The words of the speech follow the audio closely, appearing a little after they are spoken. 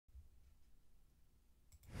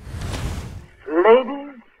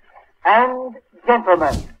and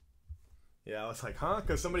gentlemen. Yeah, I was like, huh?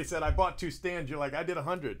 Because somebody said I bought 2 stands. You're like, I did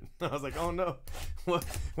 100. I was like, oh no. What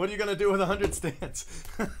are you gonna do with 100 stands?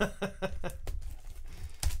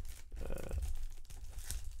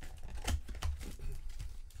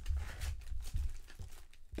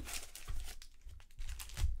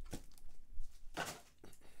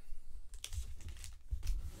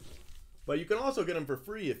 But you can also get them for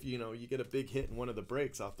free if you get a big hit in one of the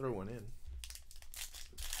breaks. I'll throw one in.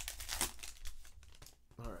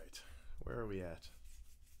 All right, where are we at?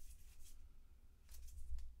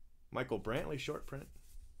 Michael Brantley short print.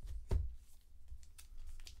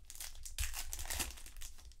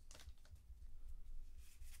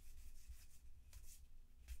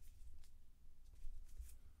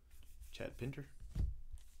 Chad Pinter.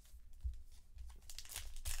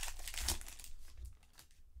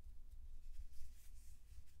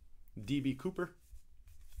 DB Cooper.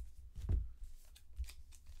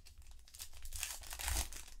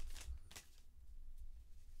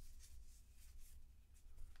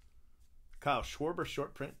 Kyle Schwarber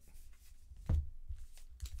short print.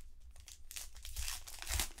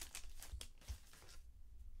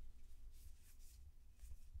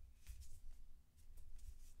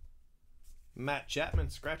 Matt Chapman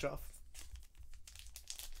scratch off.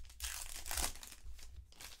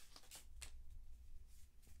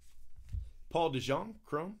 Paul DeJong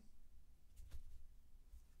chrome.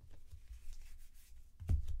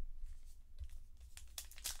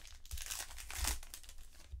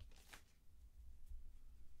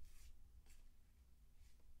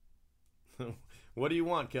 What do you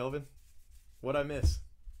want, Kelvin? What'd I miss?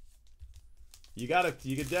 You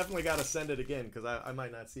definitely gotta send it again because I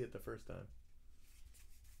might not see it the first time.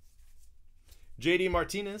 JD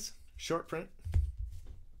Martinez, short print.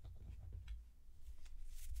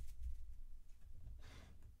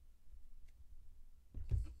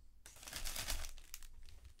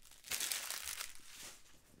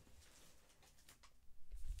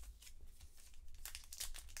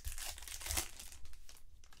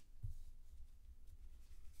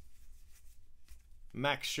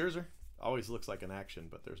 Max Scherzer. Always looks like an action,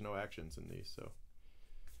 but there's no actions in these, so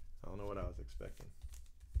I don't know what I was expecting.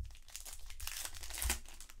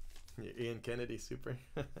 Yeah, Ian Kennedy, super.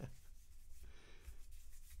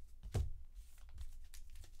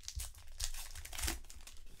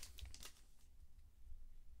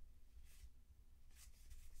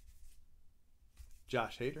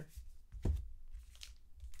 Josh Hader.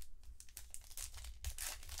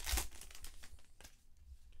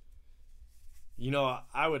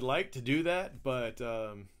 I would like to do that, but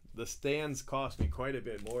the stands cost me quite a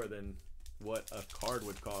bit more than what a card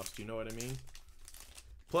would cost. You know what I mean?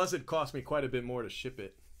 Plus, it cost me quite a bit more to ship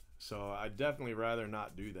it. So I'd definitely rather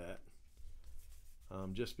not do that.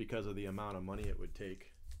 Just because of the amount of money it would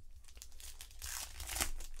take.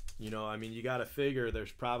 You got to figure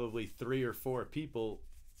there's probably 3 or 4 people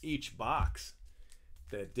each box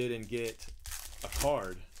that didn't get a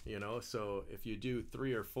card, So if you do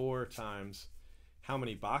 3 or 4 times how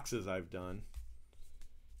many boxes I've done,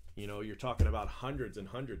 you're talking about hundreds and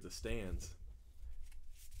hundreds of stands.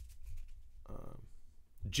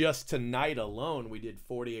 Just tonight alone, we did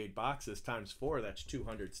 48 boxes times 4. That's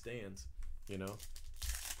 200 stands,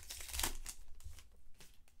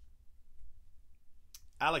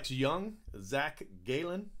 Alex Young, Zach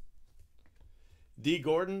Gallen, D.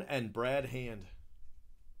 Gordon, and Brad Hand.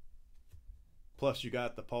 Plus, you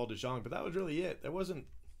got the Paul DeJong, but that was really it. There wasn't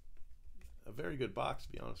a very good box,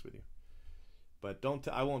 to be honest with you. But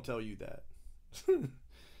I won't tell you that.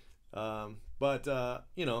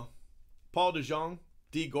 Paul DeJong,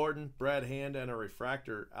 D. Gordon, Brad Hand, and a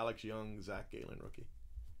refractor, Alex Young, Zach Gallen rookie.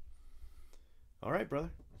 All right,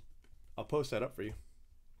 brother. I'll post that up for you.